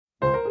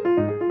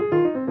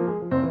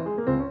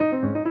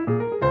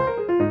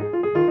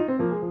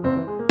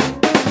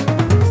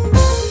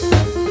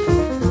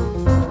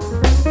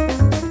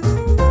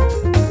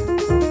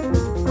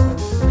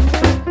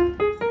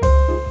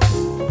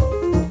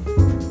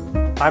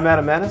I'm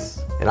Adam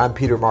Manis. And I'm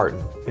Peter Martin.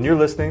 And you're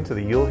listening to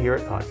the You'll Hear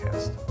It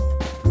podcast.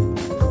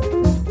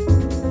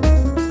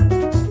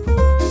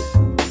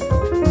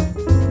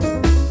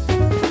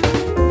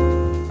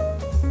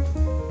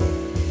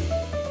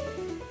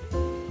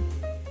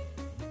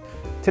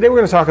 Today we're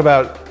going to talk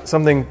about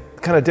something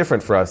kind of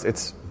different for us.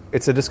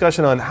 It's a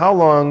discussion on how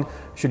long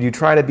should you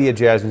try to be a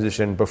jazz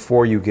musician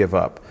before you give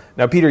up.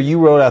 Now, Peter, you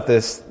wrote out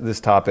this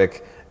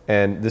topic,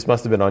 and this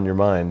must have been on your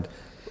mind.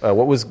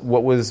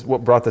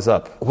 What brought this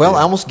up? Well,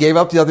 I almost gave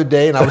up the other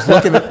day, and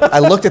I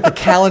looked at the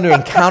calendar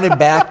and counted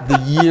back the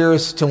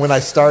years to when I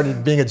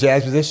started being a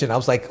jazz musician. I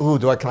was like, ooh,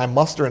 can I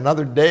muster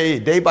another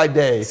day by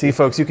day? See,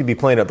 folks, you could be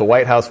playing at the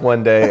White House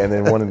one day and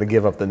then wanting to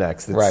give up the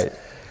next. Right.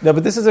 No,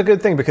 but this is a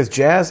good thing because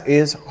jazz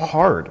is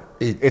hard.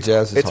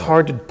 It's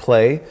hard to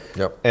play,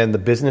 yep. And the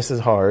business is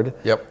hard.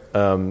 Yep.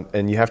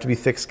 And you have to be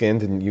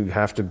thick-skinned and you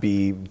have to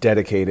be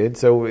dedicated.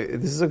 So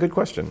this is a good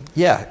question.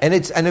 Yeah, and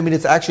it's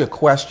actually a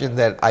question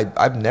that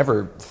I've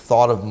never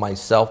thought of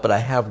myself, but I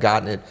have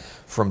gotten it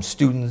from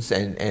students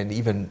and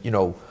even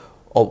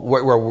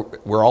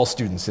we're all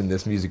students in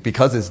this music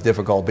because it's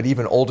difficult, but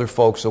even older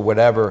folks or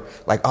whatever,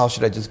 like, oh,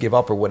 should I just give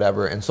up or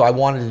whatever? And so I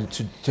wanted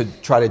to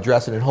try to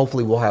address it, and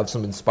hopefully we'll have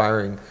some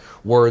inspiring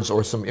words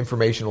or some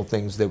informational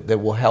things that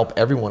will help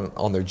everyone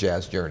on their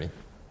jazz journey.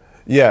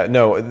 Yeah,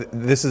 no,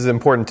 this is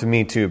important to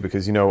me too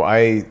because,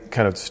 I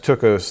kind of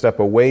took a step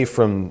away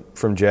from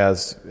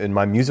jazz in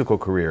my musical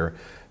career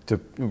to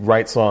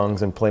write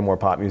songs and play more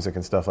pop music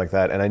and stuff like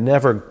that, and I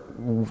never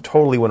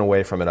totally went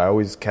away from it. I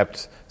always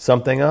kept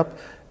something up.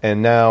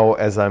 And now,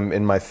 as I'm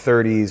in my late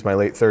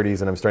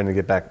 30s, and I'm starting to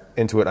get back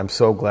into it, I'm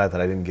so glad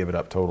that I didn't give it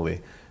up totally,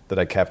 that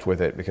I kept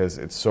with it, because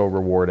it's so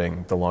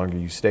rewarding the longer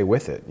you stay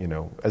with it,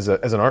 as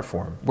an art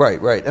form.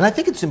 Right. And I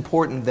think it's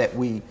important that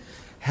we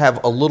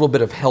have a little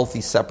bit of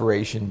healthy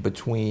separation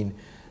between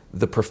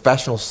the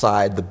professional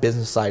side, the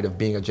business side of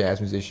being a jazz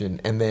musician,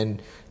 and then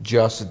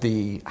just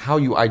how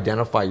you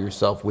identify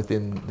yourself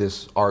within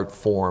this art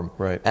form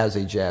as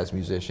a jazz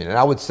musician. And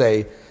I would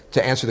say,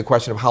 to answer the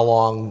question of how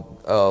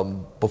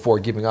long before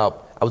giving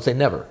up, I would say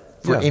never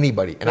for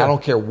anybody. And I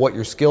don't care what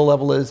your skill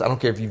level is. I don't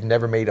care if you've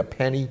never made a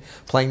penny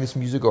playing this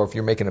music or if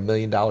you're making $1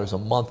 million a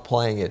month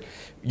playing it.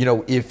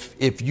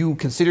 If you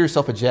consider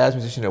yourself a jazz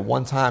musician at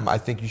one time, I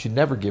think you should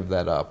never give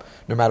that up,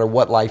 no matter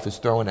what life is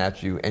throwing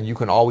at you. And you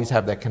can always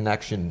have that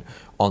connection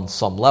on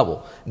some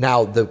level.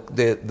 Now,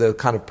 the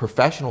kind of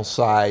professional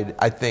side,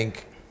 I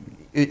think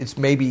it's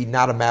maybe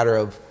not a matter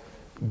of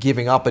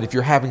giving up, but if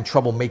you're having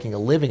trouble making a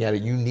living at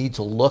it, you need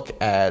to look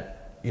at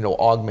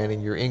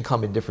augmenting your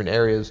income in different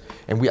areas.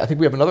 And I think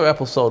we have another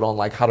episode on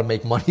like how to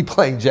make money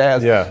playing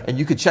jazz. Yeah. And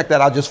you could check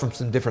that out just from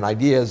some different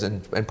ideas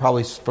and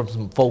probably from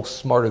some folks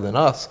smarter than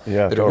us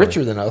that are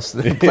richer than us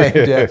than playing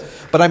jazz.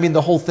 But I mean,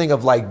 the whole thing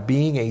of like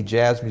being a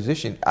jazz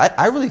musician,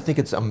 I really think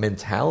it's a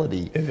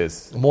mentality. It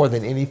is. More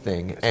than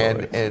anything.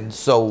 And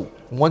so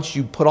once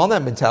you put on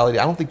that mentality,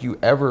 I don't think you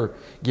ever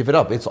give it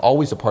up. It's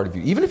always a part of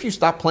you, even if you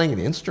stop playing an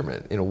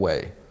instrument in a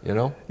way.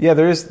 Yeah,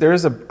 there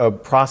is a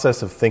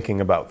process of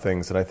thinking about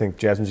things that I think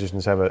jazz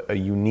musicians have a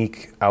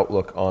unique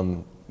outlook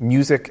on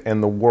music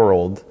and the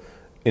world,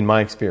 in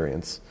my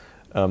experience,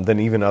 than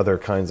even other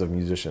kinds of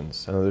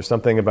musicians. There's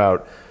something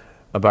about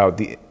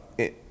the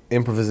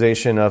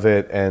improvisation of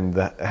it and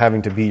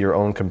having to be your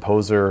own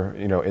composer,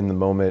 in the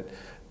moment,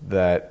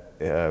 that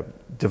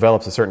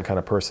develops a certain kind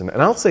of person.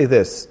 And I'll say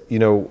this,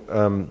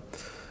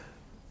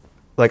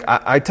 like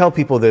I tell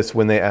people this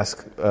when they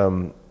ask,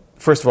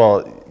 first of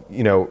all,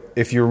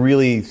 if you're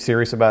really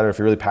serious about it, if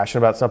you're really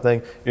passionate about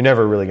something, you're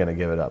never really going to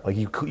give it up. Like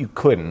you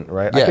couldn't,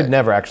 right? Yeah. I could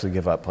never actually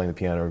give up playing the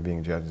piano or being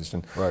a jazz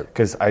musician, right?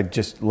 Because I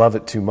just love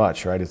it too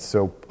much, right? It's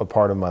so a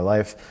part of my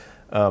life.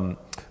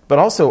 But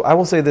also, I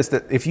will say this: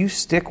 that if you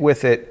stick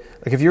with it,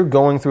 like if you're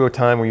going through a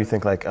time where you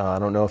think like, I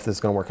don't know if this is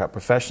going to work out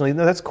professionally,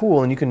 no, that's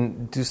cool, and you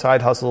can do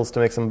side hustles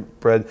to make some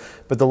bread.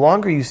 But the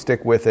longer you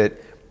stick with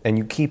it, and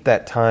you keep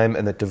that time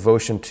and that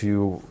devotion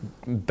to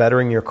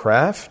bettering your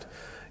craft,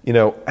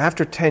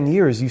 after 10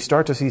 years, you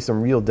start to see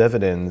some real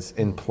dividends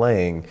in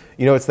playing.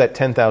 It's that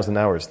 10,000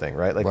 hours thing,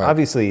 right? Like,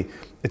 obviously,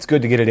 it's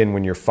good to get it in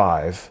when you're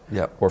 5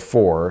 or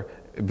 4,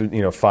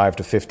 5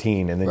 to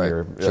 15, and then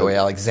you're... Joey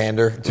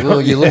Alexander,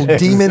 you little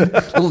demon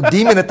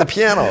at the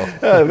piano.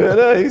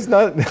 No, he's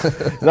not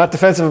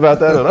defensive about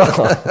that at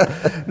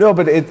all. No,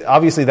 but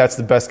obviously that's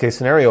the best case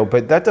scenario,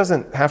 but that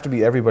doesn't have to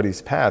be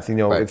everybody's path.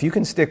 If you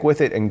can stick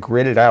with it and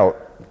grit it out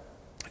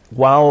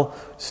while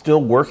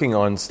still working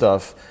on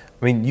stuff,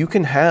 you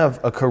can have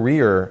a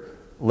career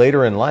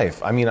later in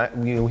life.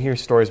 We hear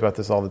stories about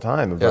this all the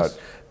time, about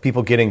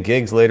people getting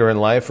gigs later in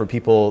life, or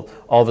people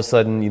all of a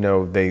sudden,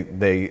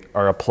 they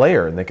are a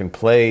player and they can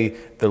play,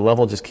 the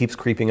level just keeps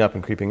creeping up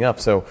and creeping up.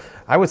 So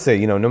I would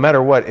say, no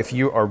matter what, if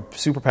you are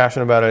super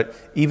passionate about it,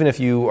 even if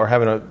you are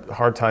having a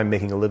hard time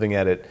making a living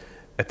at it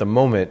at the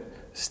moment,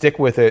 stick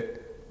with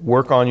it,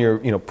 work on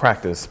your,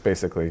 practice,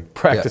 basically.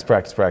 Practice.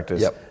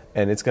 Yep.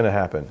 And it's going to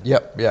happen.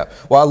 Yep.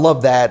 Well, I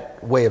love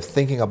that way of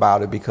thinking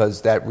about it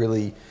because that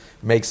really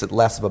makes it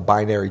less of a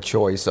binary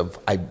choice of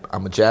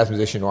I'm a jazz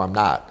musician or I'm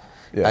not.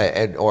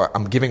 or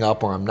I'm giving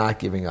up or I'm not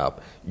giving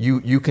up.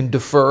 You can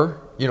defer,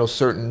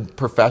 certain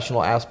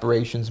professional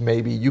aspirations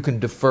maybe. You can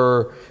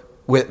defer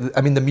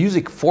the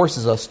music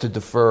forces us to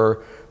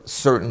defer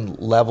certain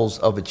levels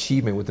of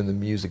achievement within the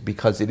music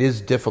because it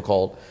is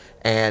difficult,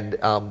 and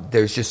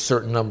there's just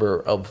certain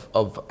number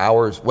of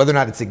hours. Whether or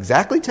not it's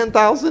exactly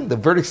 10,000, the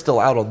verdict's still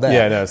out on that.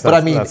 Yeah, no,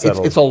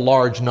 it's a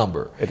large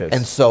number. It is.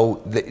 And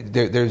so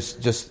there's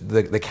just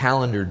the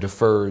calendar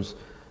defers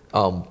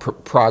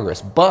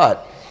progress.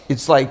 But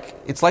it's like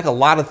a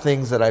lot of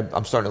things that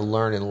I'm starting to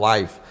learn in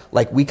life.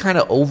 Like we kind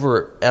of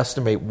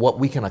overestimate what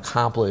we can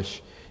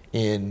accomplish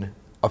in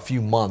a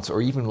few months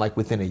or even like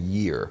within a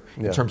year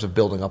in terms of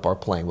building up our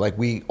playing. Like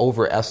we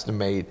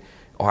overestimate,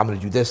 I'm going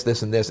to do this,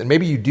 this, and this. And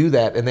maybe you do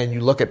that and then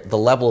you look at the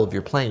level of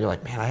your playing, you're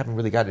like, man, I haven't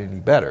really got it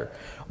any better.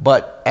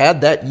 But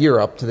add that year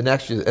up to the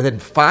next year and then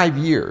 5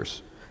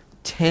 years,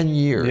 10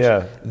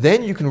 years,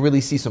 then you can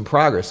really see some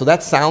progress. So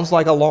that sounds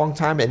like a long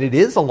time, and it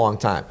is a long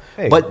time.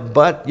 Hey, but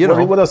what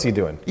else are you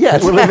doing? Yeah,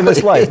 we're living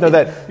this life. No,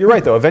 that you're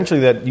right though.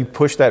 Eventually, that you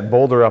push that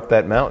boulder up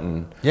that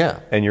mountain,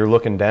 and you're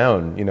looking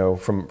down,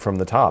 from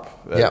the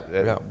top.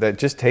 That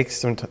just takes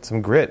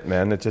some grit,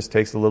 man. It just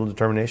takes a little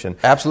determination.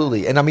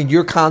 Absolutely, and I mean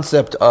your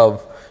concept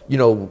of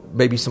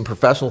maybe some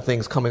professional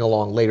things coming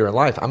along later in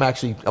life. I'm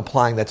actually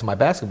applying that to my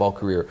basketball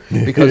career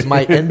because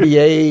my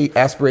NBA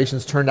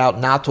aspirations turned out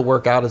not to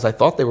work out as I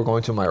thought they were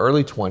going to in my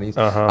early 20s.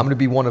 I'm going to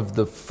be one of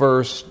the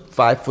first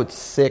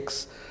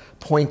 5'6"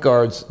 point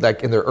guards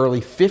like in their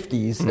early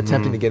 50s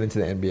attempting to get into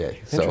the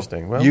NBA. So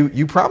interesting. Well,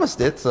 you promised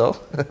it, so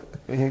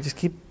you just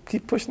keep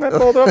pushing that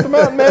boulder up the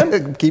mountain,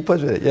 man. Keep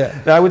pushing it, yeah.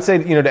 Now, I would say,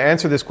 to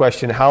answer this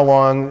question, how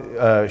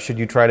long should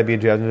you try to be a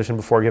jazz musician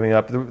before giving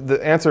up? The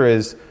answer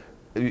is,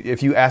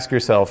 if you ask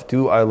yourself,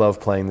 do I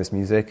love playing this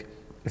music?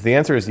 If the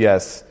answer is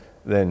yes,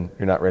 then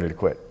you're not ready to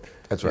quit.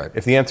 That's right.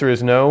 If the answer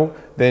is no,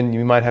 then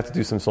you might have to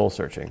do some soul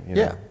searching.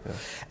 Yeah.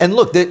 And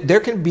look, there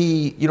can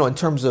be, in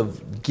terms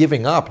of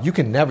giving up, you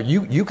can never,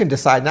 you can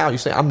decide now, you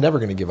say, I'm never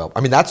going to give up.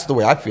 I mean, that's the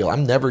way I feel.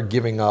 I'm never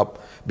giving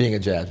up being a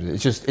jazz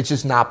musician. It's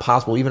just not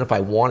possible. Even if I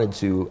wanted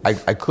to,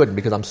 I couldn't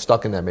because I'm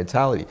stuck in that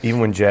mentality. Even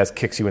when jazz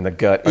kicks you in the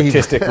gut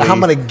artistically. I'm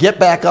going to get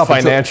back up.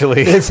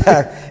 Financially.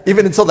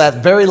 Even until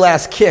that very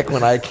last kick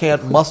when I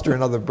can't muster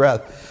another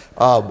breath.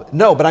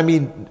 No, but I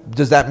mean,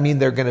 does that mean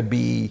they're going to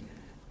be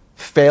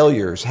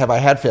failures? Have I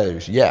had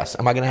failures? Yes.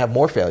 Am I going to have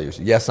more failures?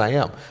 Yes, I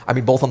am. I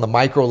mean, both on the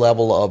micro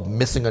level of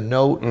missing a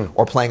note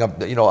or playing up,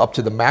 up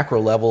to the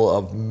macro level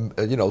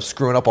of,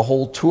 screwing up a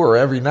whole tour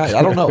every night.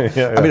 I don't know.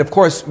 I mean, of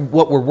course,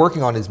 what we're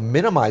working on is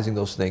minimizing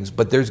those things,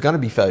 but there's going to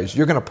be failures.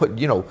 You're going to put,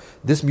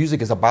 this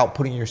music is about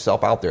putting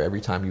yourself out there every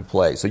time you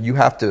play. So you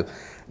have to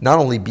not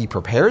only be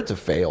prepared to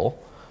fail,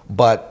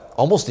 but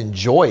almost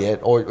enjoy it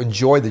or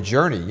enjoy the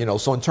journey,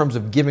 So in terms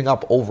of giving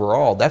up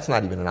overall, that's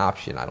not even an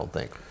option, I don't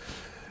think.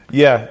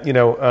 Yeah,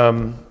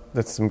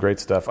 that's some great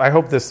stuff. I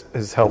hope this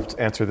has helped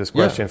answer this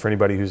question for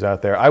anybody who's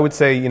out there. I would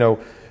say,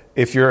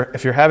 if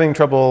you're having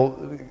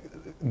trouble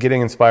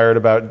getting inspired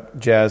about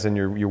jazz and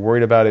you're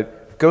worried about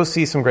it, go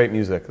see some great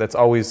music. That's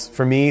always,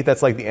 for me,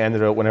 that's like the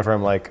antidote whenever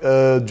I'm like,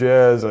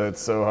 jazz,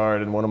 it's so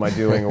hard, and what am I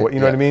doing? Or what, you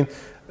know what I mean?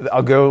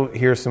 I'll go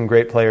hear some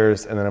great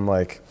players, and then I'm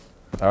like,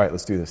 all right,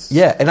 let's do this.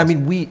 Yeah, and I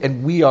mean,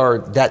 we are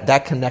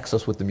that connects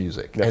us with the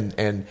music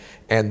and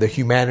the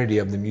humanity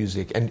of the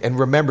music. And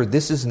remember,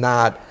 this is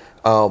not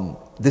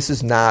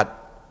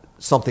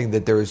something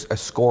that there is a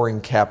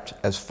scoring kept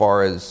as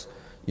far as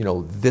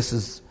this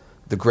is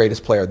the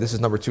greatest player, this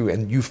is number 2,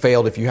 and you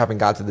failed if you haven't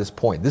got to this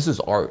point. This is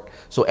art,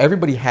 so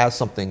everybody has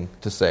something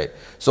to say.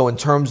 So in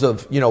terms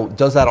of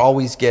does that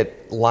always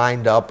get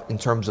lined up in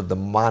terms of the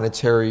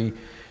monetary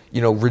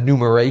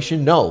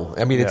remuneration? No.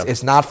 I mean,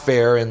 it's not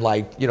fair, and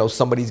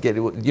somebody's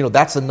getting,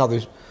 that's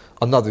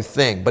another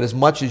thing. But as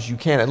much as you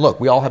can, and look,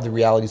 we all have the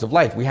realities of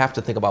life. We have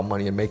to think about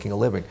money and making a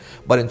living.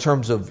 But in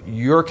terms of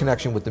your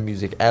connection with the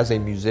music as a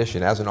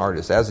musician, as an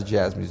artist, as a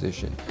jazz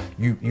musician,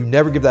 you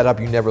never give that up.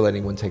 You never let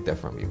anyone take that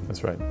from you.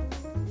 That's right.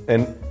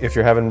 And if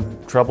you're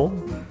having trouble,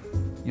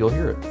 you'll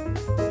hear it.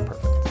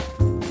 Perfect.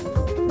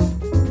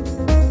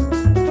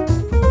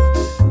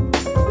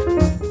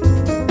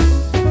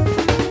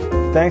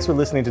 Thanks for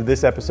listening to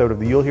this episode of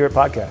the You'll Hear It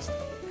podcast.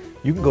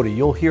 You can go to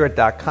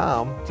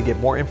you'llhearit.com to get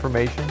more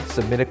information,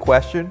 submit a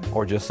question,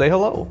 or just say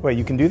hello. Wait,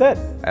 you can do that?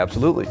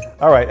 Absolutely.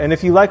 All right, and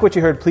if you like what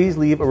you heard, please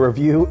leave a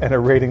review and a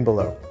rating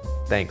below.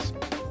 Thanks.